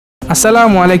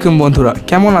আসসালামু আলাইকুম বন্ধুরা,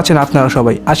 কেমন আছেন আপনারা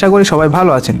সবাই? আশা করি সবাই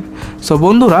ভালো আছেন। সো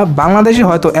বন্ধুরা, বাংলাদেশে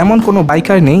হয়তো এমন কোনো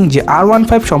বাইকার নেই যে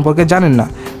R15 সম্পর্কে জানেন না,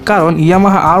 কারণ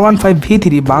ইয়ামাহা R15 V3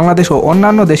 বাংলাদেশ ও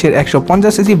অন্যান্য দেশের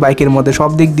 150 সিসি বাইকের মধ্যে সব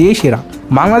দিক দিয়েই সেরা।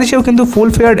 বাংলাদেশেও কিন্তু ফুল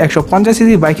ফেয়ার্ড 150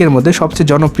 সিসি বাইকের মধ্যে সবচেয়ে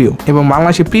জনপ্রিয় এবং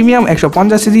বাংলাদেশি প্রিমিয়াম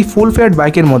 150 সিসি ফুল ফেয়ার্ড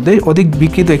বাইকের মধ্যে অধিক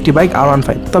বিক্রিত একটি বাইক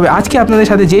R15। তবে আজকে আপনাদের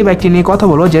সাথে যেই বাইকটি নিয়ে কথা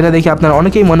বলবো, যেটা দেখে আপনারা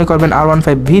অনেকেই মনে করবেন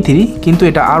R15 V3, কিন্তু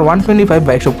এটা R125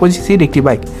 বা 125 সিসির একটি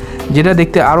বাইক, যেটা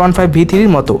দেখতে R15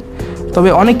 V3-র মতো। তবে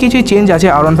অনেক কিছুই চেঞ্জ আছে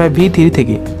R15 V3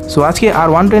 থেকে। সো আজকে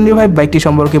R125 বাইকটি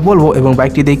সম্পর্কে বলবো এবং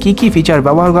বাইকটিতে কী কী ফিচার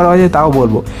ব্যবহার করা হয়েছে তাও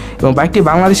বলবো, এবং বাইকটি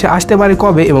বাংলাদেশে আসতে পারে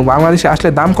কবে এবং বাংলাদেশে আসলে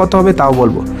দাম কত হবে তাও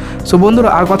বলবো। সো বন্ধুরা,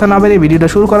 আর কথা না বেরিয়ে ভিডিওটা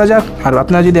শুরু করা যাক। আর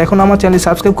আপনারা যদি এখন আমার চ্যানেল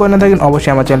সাবস্ক্রাইব করে না থাকেন,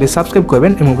 অবশ্যই আমার চ্যানেলটি সাবস্ক্রাইব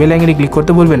করবেন এবং বেল আইকনে ক্লিক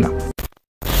করতে ভুলবেন না।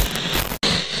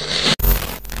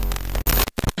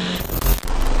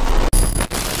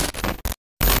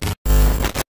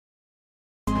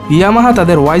 ইয়ামাহা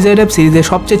তাদের YZF সিরিজের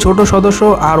সবচেয়ে ছোট সদস্য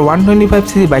R125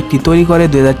 সিসি বাইকটি তৈরি করে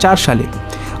 2004 সালে।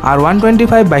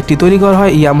 R125 বাইকটি তৈরি করা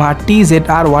হয় ইয়ামাহা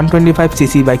TZR125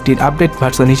 সিসি বাইকটির আপডেট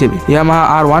ভার্সন হিসেবে। ইয়ামাহা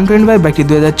R125 বাইকটি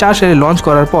 2004 সালে লঞ্চ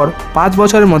করার পর 5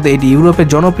 বছরের মধ্যে এটি ইউরোপের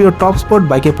জনপ্রিয় টপ স্পোর্ট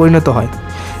বাইকে পরিণত হয়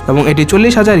এবং এটি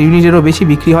 40,000 ইউনিটেরও বেশি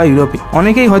বিক্রি হয় ইউরোপে।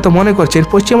 অনেকেই হয়তো মনে করছেন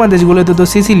পশ্চিমা দেশগুলোতে তো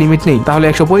সিসি লিমিট নেই, তাহলে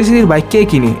 125 সিসির বাইক কে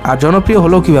কিনে আর জনপ্রিয়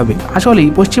হলো কিভাবে? আসলেই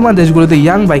পশ্চিমা দেশগুলোতে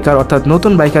ইয়াং বাইকার অর্থাৎ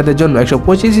নতুন বাইকারদের জন্য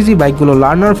 125 সিসি বাইকগুলো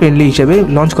লার্নার ফ্রেন্ডলি হিসেবে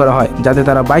লঞ্চ করা হয়, যাতে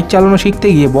তারা বাইক চালানো শিখতে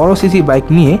গিয়ে বড় সিসি বাইক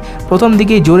নিয়ে প্রথম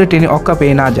দিকেই জোরে টেনে অক্কা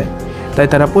পেয়ে না যায়। তাই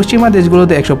তারা পশ্চিমা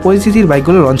দেশগুলোতে 125 সিসির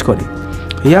বাইকগুলো লঞ্চ করে।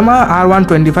 ইয়ামাহা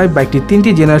R125 বাইকটির 3টি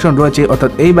জেনারেশন রয়েছে,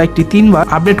 অর্থাৎ এই বাইকটি 3বার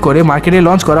আপডেট করে মার্কেটে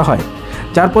লঞ্চ করা হয়।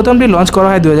 যার প্রথমটি লঞ্চ করা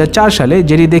হয় 2004 সালে,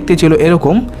 যেটি দেখতে ছিল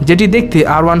এরকম, যেটি দেখতে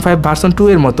R15 ভার্সন 2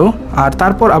 এর মতো। আর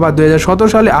তারপর আবার 2017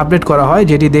 সালে আপডেট করা হয়,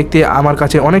 যেটি দেখতে আমার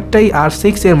কাছে অনেকটাই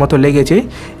R6 এর মতো লেগেছে।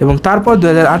 এবং তারপর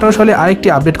 2018 সালে আরেকটি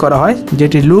আপডেট করা হয়,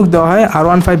 যেটি লুক দেওয়া হয়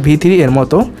R15 V3 এর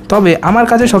মতো। তবে আমার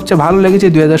কাছে সবচেয়ে ভালো লেগেছে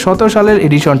 2017 সালের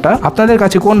এডিশনটা। আপনাদের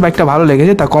কাছে কোন বাইকটা ভালো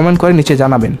লেগেছে তা কমেন্ট করে নিচে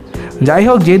জানাবেন। যাই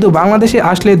হোক, যেহেতু বাংলাদেশে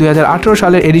আসলে 2018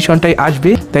 সালের এডিশনটাই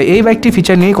আসবে, তাই এই বাইকটি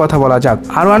ফিচার নিয়ে কথা বলা যাক।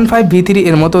 R15 V3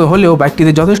 এর মতো হলেও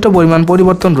বাইকটিতে যথেষ্ট পরিমাণ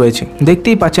পরিবর্তন রয়েছে।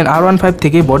 দেখতেই পাচ্ছেন R15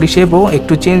 থেকে বডি শেপও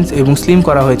একটু চেঞ্জ এবং স্লিম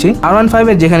করা হয়েছে। R15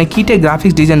 এর যেখানে কিটে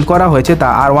গ্রাফিক্স ডিজাইন করা হয়েছে তা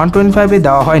R125 এ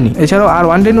দেওয়া হয়নি। এছাড়াও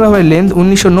R125 এর লেন্থ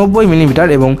 1990 মিলিমিটার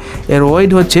এবং এর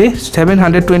ওয়েট হচ্ছে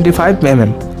 725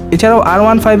 mm। এছাড়াও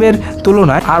R15 এর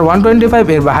তুলনায় R125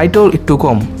 এর হাইটও একটু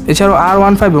কম। এছাড়াও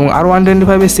R15 এবং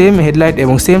R125 এর সেম হেডলাইট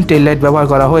এবং সেম টেল লাইট ব্যবহার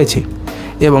করা হয়েছে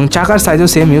এবং চাকার সাইজও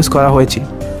সেম ইউজ করা হয়েছে।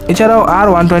 এছাড়াও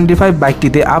R125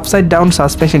 বাইকটিতে upside down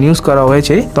suspension use করা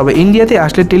হয়েছে, তবে ইন্ডিয়াতে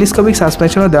আসলে টেলিস্কোপিক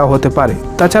সাসপেনশনও দেওয়া হতে পারে।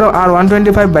 তাছাড়াও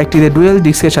R125 বাইকটিতে ডুয়েল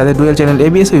ডিস্কের সাথে ডুয়েল চ্যানেল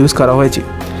ABSও ইউজ করা হয়েছে।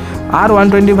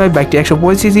 R125 বাইকটি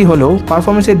 125 সিসি হলেও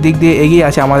পারফরমেন্সের দিক দিয়ে এগিয়ে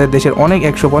আছে আমাদের দেশের অনেক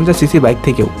 150 সিসি বাইক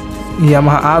থেকেও।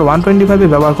 ইয়ামাহা R125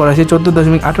 ব্যবহার করা হয়েছে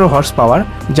 14.18 হর্স পাওয়ার,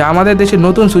 যা আমাদের দেশের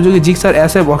নতুন সুজুকি জিক্সার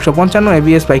SF 155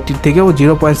 ABS বাইকটির থেকেও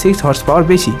 0.6 হর্স পাওয়ার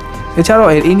বেশি। এছাড়াও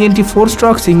এর ইঞ্জিনটি 4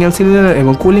 স্ট্রোক সিঙ্গেল সিলিন্ডার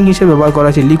এবং কুলিং হিসেবে ব্যবহার করা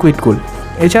হয়েছে লিকুইড কুল।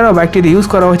 এছাড়াও বাইকটিতে ইউজ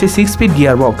করা হয়েছে 6 স্পিড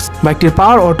গিয়ার বক্স। বাইকটির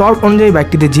পাওয়ার ও টর্ক অনুযায়ী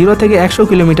বাইকটিতে 0 থেকে 100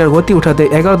 কিলোমিটার গতি উঠাতে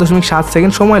 11.7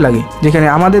 সেকেন্ড সময় লাগে, যেখানে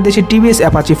আমাদের দেশে TVS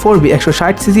Apache 4B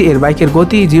 160 সিসি এর বাইকের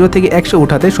গতি 0 থেকে 100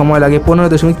 উঠাতে সময় লাগে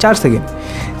 15.4 সেকেন্ড।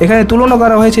 এখানে তুলনা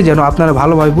করা হয়েছে যেন আপনারা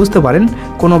ভালোভাবে বুঝতে পারেন,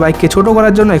 কোনো বাইককে ছোট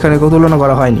করার জন্য এখানে তুলনা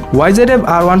করা হয়নি। YZF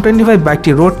R125 বাইকটি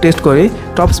রোড টেস্ট করে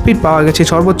টপ স্পিড পাওয়া গেছে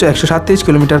সর্বোচ্চ 137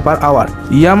 কিলোমিটার/আওয়ার।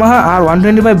 ইয়ামাহা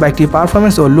R125 বাইকটির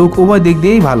পারফরমেন্স ও লুক উভয় দিক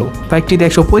দিয়েই ভালো। বাইকটিতে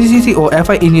 125 সিসি ও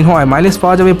FI ইঞ্জিন হওয়ায় মাইলেজ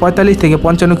পাওয়া যাবে 45 থেকে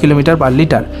 55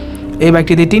 কিলোমিটার/লিটার। এই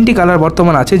বাইকটিতে 3টি কালার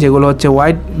বর্তমান আছে, যেগুলো হচ্ছে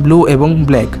হোয়াইট, ব্লু এবং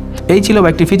ব্ল্যাক। এই ছিল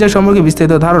বাইকটি ফিচার সম্পর্কে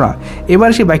বিস্তারিত ধারণা। এবার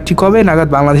সেই বাইকটি কবে নাগাদ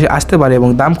বাংলাদেশে আসতে পারে এবং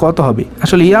দাম কত হবে?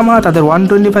 আসলে ইয়ামাহা তাদের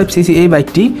 125 সিসি এই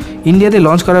বাইকটি ইন্ডিয়াতে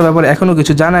লঞ্চ করার ব্যাপারে এখনও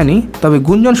কিছু জানায়নি, তবে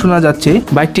গুঞ্জন শোনা যাচ্ছে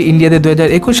বাইকটি ইন্ডিয়াতে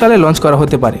 2021 সালে লঞ্চ করা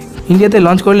হতে পারে। ইন্ডিয়াতে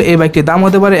লঞ্চ করলে এই বাইকটির দাম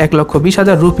হতে পারে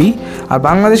 1,20,000 রুপি, আর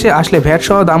বাংলাদেশে আসলে ভ্যাট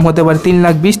সহ দাম হতে পারে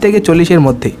 3,20,000 থেকে 40,000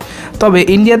 মধ্যে। তবে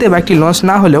ইন্ডিয়াতে বাইকটি লঞ্চ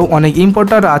না হলেও অনেক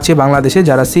ইম্পোর্টার আছে বাংলাদেশে,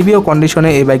 যারা CBO কন্ডিশনে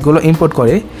এই বাইকগুলো ইম্পোর্ট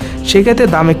করে, সেক্ষেত্রে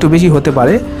দাম একটু বেশি হতে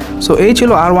পারে। সো এই ছিল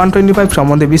R125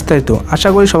 সম্বন্ধে বিস্তারিত। আশা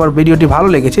করি সবার ভিডিওটি ভালো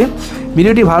লেগেছে।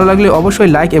 ভিডিওটি ভালো লাগলে অবশ্যই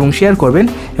লাইক এবং শেয়ার করবেন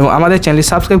এবং আমাদের চ্যানেলটি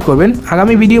সাবস্ক্রাইব করবেন।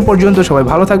 আগামী ভিডিও পর্যন্ত সবাই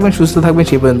ভালো থাকবেন, সুস্থ থাকবেন।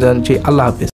 সেই পর্যন্ত জানাচ্ছি আল্লাহ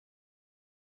হাফেজ।